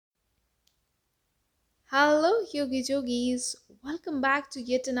Hello, Yogi Jogis. Welcome back to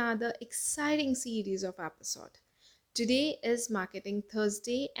yet another exciting series of episode. Today is Marketing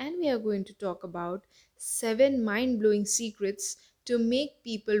Thursday, and we are going to talk about 7 mind-blowing secrets to make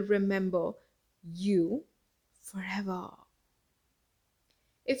people remember you forever.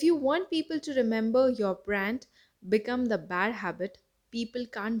 If you want people to remember your brand, become the bad habit people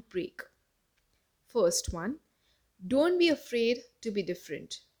can't break. First one, don't be afraid to be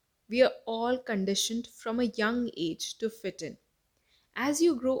different. We are all conditioned from a young age to fit in. As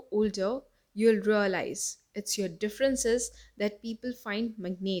you grow older, you'll realize it's your differences that people find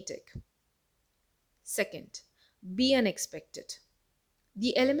magnetic. Second, be unexpected.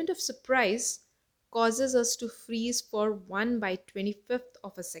 The element of surprise causes us to freeze for 1 by 25th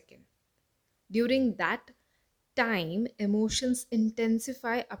of a second. During that time, emotions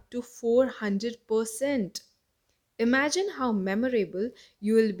intensify up to 400%. Imagine how memorable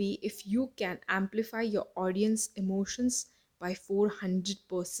you will be if you can amplify your audience emotions by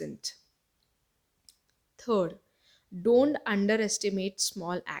 400%. Third, don't underestimate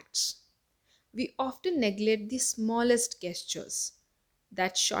small acts. We often neglect the smallest gestures.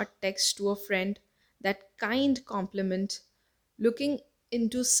 That short text to a friend, that kind compliment, looking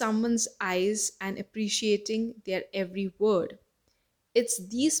into someone's eyes and appreciating their every word. It's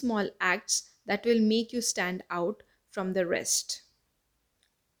these small acts that will make you stand out from the rest.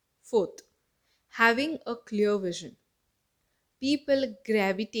 Fourth, having a clear vision. People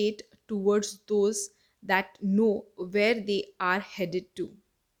gravitate towards those that know where they are headed to.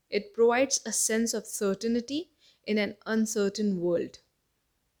 It provides a sense of certainty in an uncertain world.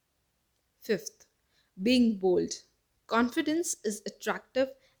 Fifth, being bold. Confidence is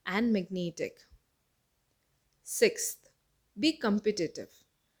attractive and magnetic. Sixth, be competitive.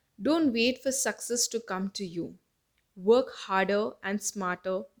 Don't wait for success to come to you. Work harder and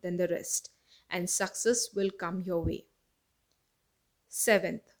smarter than the rest, and success will come your way.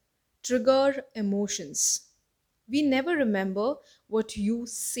 Seventh, trigger emotions. We never remember what you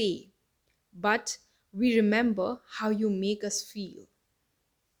say, but we remember how you make us feel.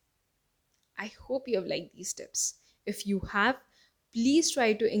 I hope you have liked these tips. If you have, please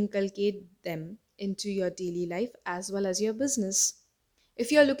try to inculcate them into your daily life as well as your business. If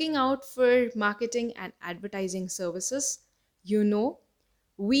you're looking out for marketing and advertising services, you know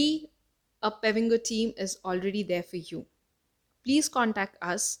we, a Pevingo team, is already there for you. Please contact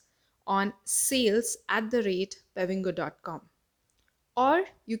us on sales@pevingo.com, or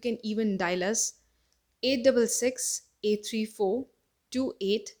you can even dial us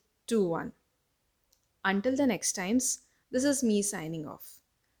 866-834-2821. Until the next times, this is me signing off.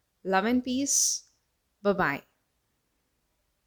 Love and peace. Bye bye.